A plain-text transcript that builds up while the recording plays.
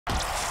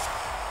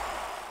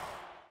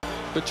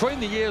Between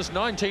the years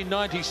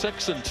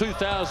 1996 and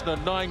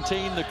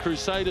 2019, the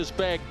Crusaders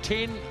bagged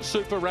 10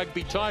 Super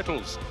Rugby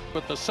titles.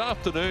 But this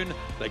afternoon,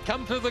 they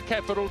come to the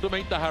capital to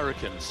meet the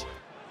Hurricanes.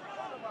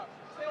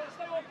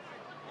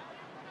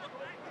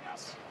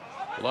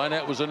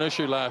 Line-out was an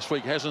issue last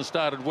week, hasn't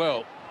started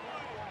well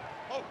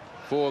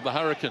for the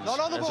Hurricanes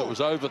as it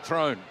was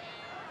overthrown.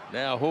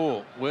 Now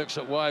Hall works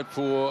it wide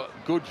for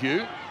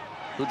Goodhue.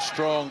 Good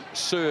strong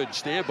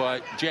surge there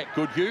by Jack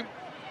Goodhue.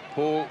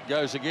 Hall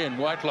goes again,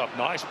 Whitelock,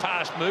 nice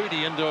pass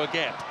Moody into a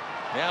gap.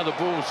 Now the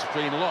ball's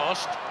been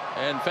lost,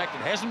 and in fact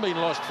it hasn't been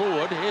lost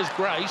forward. Here's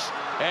Grace,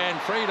 and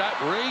freed up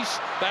Reese.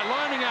 They're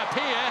lining up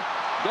here,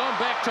 gone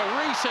back to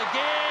Reese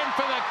again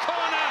for the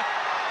corner,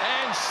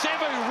 and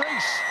Sevu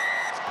Reese.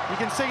 You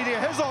can see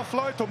there his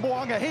offload to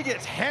Moanga. He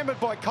gets hammered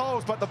by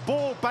Coles, but the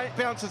ball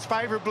bounces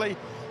favourably.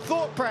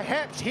 Thought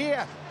perhaps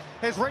here,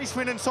 as Reese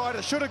went inside,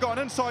 it should have gone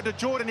inside to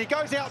Jordan. He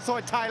goes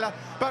outside Taylor,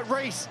 but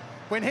Reese,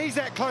 when he's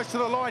that close to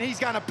the line, he's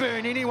going to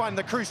burn anyone.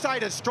 The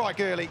Crusaders strike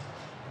early.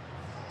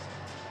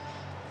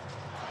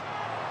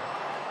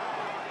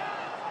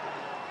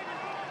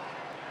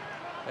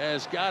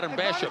 As Garden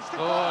Basham,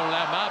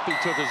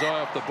 Laumapi took his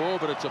eye off the ball,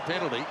 but it's a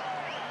penalty. No,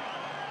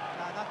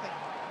 nothing.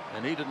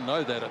 And he didn't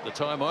know that at the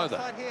time either.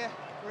 Outside here,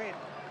 red.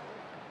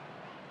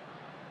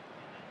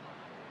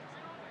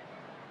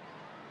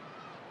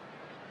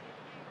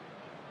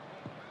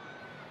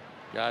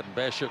 Garden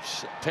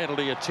Basham's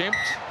penalty attempt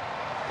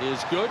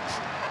is good.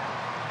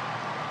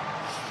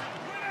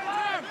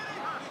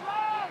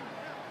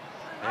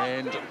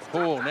 And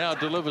Hall now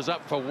delivers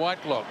up for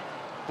Whitelock.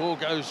 Ball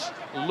goes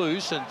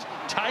loose and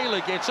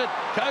Taylor gets it.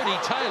 Cody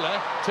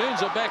Taylor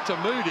turns it back to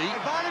Moody.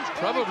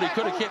 Probably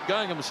could have kept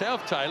going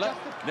himself, Taylor.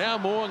 Now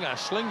Moanga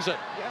slings it.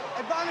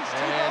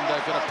 And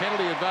they've got a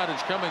penalty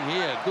advantage coming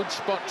here. Good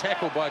spot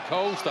tackle by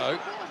Coles, though.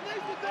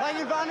 Playing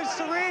advantage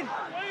to red.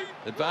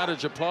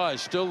 Advantage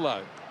applies still,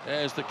 though,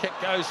 as the kick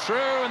goes through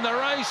and the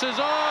race is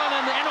on,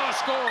 and Enor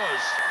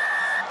scores.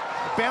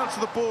 The bounce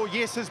of the ball,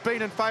 yes, has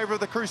been in favour of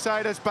the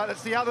Crusaders, but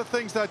it's the other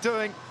things they're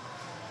doing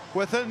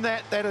within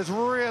that is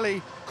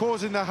really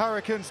causing the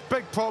Hurricanes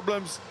big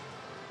problems.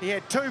 He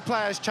had two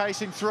players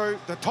chasing through.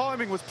 The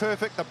timing was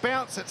perfect. The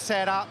bounce, it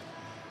sat up.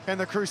 And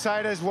the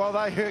Crusaders, well,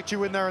 they hurt you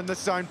when they're in this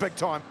zone big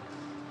time.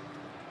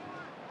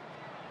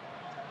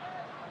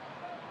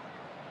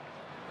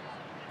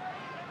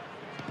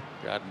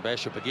 Garden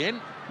Basham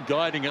again,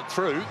 guiding it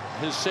through.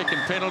 His second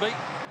penalty.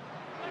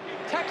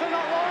 Tackle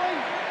not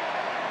rolling.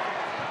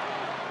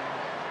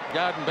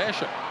 Garden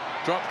Basham,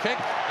 drop kick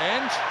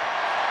and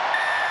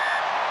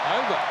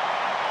over.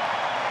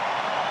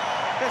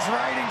 It's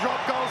raining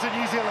drop goals in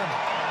New Zealand.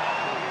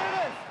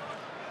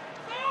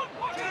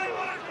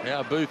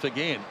 Now Booth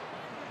again.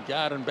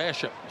 Garden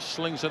Basham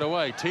slings it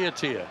away. Tia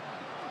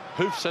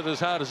hoofs it as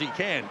hard as he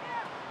can.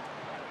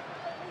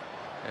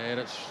 And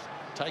it's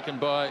taken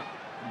by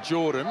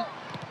Jordan.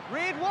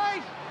 Red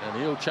white.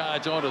 And he'll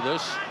charge onto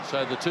this.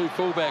 So the two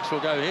fullbacks will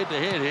go head to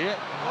head here.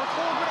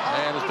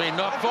 And it's been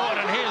knocked forward.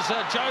 And here's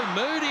Joe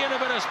Moody in a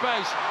bit of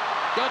space.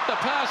 Got the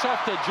pass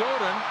off to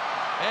Jordan.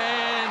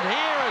 And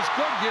here is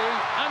Goodhue.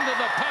 Under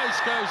the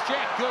post goes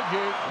Jack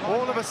Goodhue.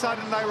 All of a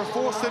sudden they were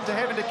forced into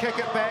having to kick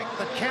it back.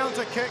 The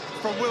counter kick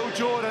from Will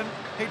Jordan.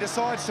 He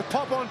decides to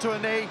pop onto a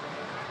knee.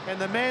 And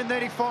the man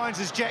that he finds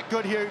is Jack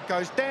Goodhue.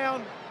 Goes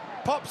down,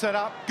 pops it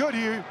up.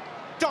 Goodhue,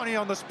 Donny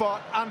on the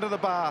spot, under the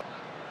bar.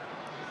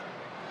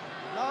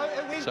 No,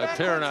 it went So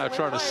Perenara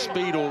trying to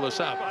speed all this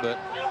up, but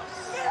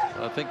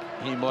I think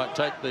he might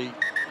take the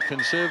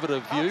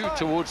conservative view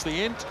towards the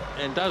end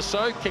and does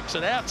so, kicks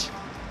it out.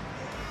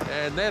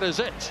 And that is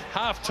it.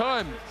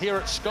 Half-time here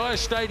at Sky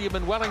Stadium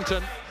in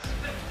Wellington.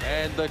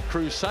 And the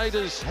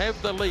Crusaders have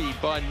the lead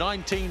by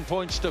 19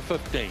 points to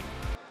 15.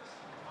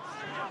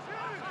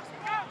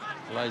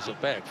 Lays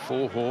it back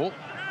for Hall.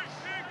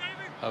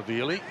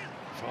 Avili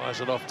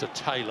fires it off to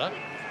Taylor.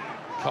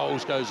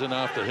 Coles goes in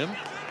after him.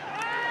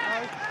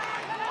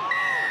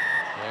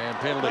 And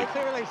penalty.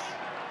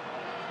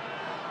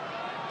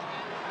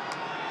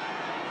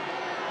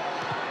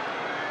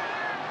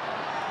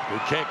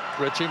 Good kick,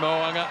 Richie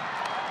Moanga.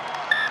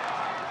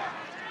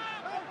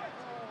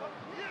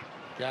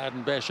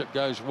 Garden Basham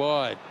goes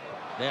wide.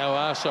 Now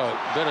Arso,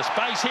 bit of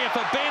space here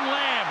for Ben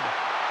Lamb.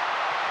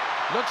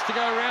 Looks to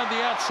go around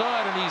the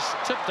outside and he's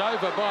tipped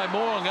over by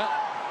Moanga.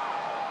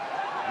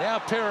 Now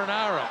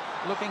Perenara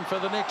looking for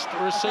the next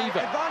receiver.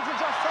 Advantage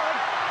offside.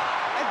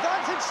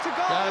 Advantage to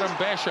goal. Garden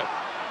Basham.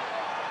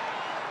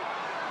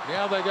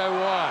 Now they go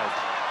wide.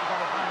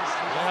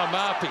 Now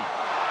Marpi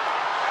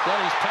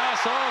got his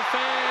pass off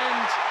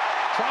and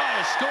try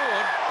is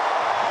scored.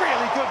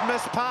 Really good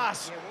missed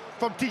pass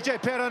from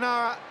TJ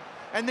Perenara.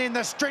 And then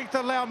the strength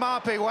of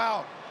Laumapi.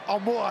 Wow,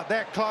 Omua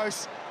that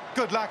close.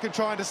 Good luck in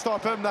trying to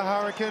stop him. The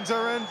Hurricanes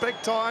are in big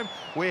time.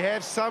 We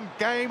have some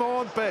game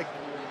on big.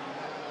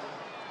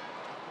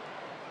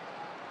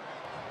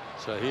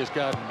 So here's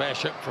Garden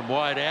Basham from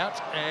wide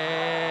out.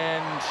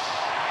 And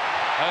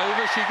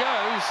over she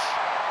goes.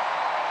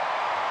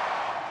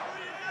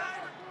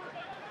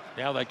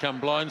 Now they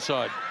come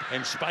blindside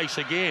and space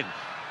again.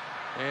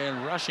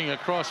 And rushing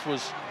across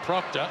was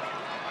Proctor.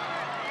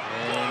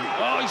 And,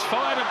 oh, he's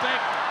fired it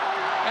back.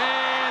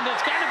 And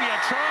it's going to be a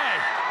try.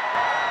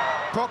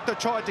 Proctor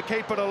tried to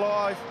keep it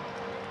alive.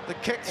 The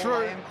kick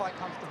through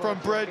from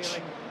Bridge.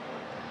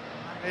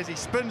 As he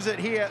spins it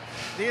here,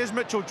 there's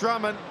Mitchell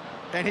Drummond,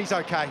 and he's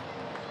okay.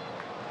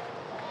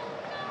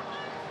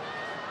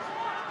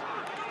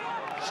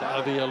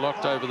 Savia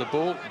locked over the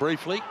ball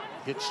briefly.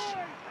 Gets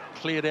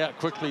cleared out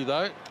quickly,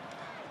 though.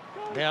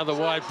 Now the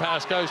wide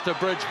pass goes to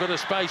Bridge, bit of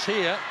space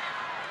here.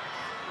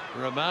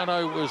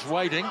 Romano was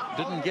waiting,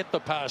 didn't get the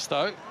pass,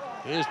 though.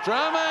 Here's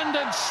Drummond,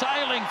 and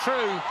sailing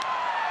through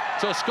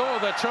to score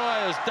the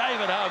try is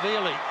David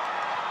Havili.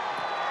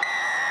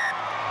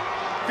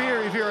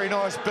 Very, very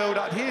nice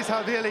build-up. Here's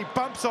Havili,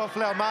 bumps off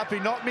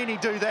Laumapi. Not many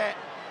do that.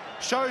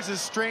 Shows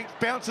his strength,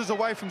 bounces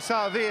away from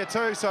Savia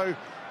too, so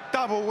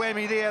double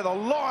whammy there. The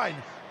line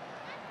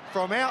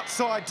from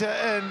outside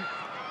to in,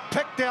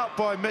 picked out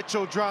by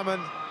Mitchell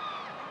Drummond,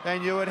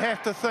 and you would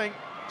have to think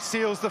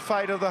seals the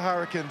fate of the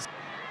Hurricanes.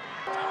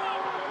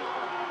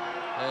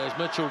 As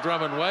Mitchell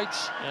Drummond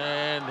waits,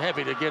 and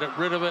happy to get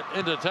rid of it,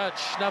 into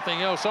touch,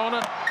 nothing else on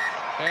it.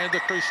 And the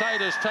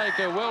Crusaders take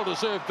a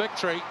well-deserved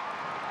victory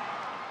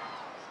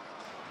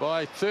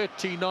by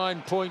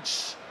 39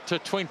 points to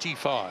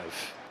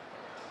 25.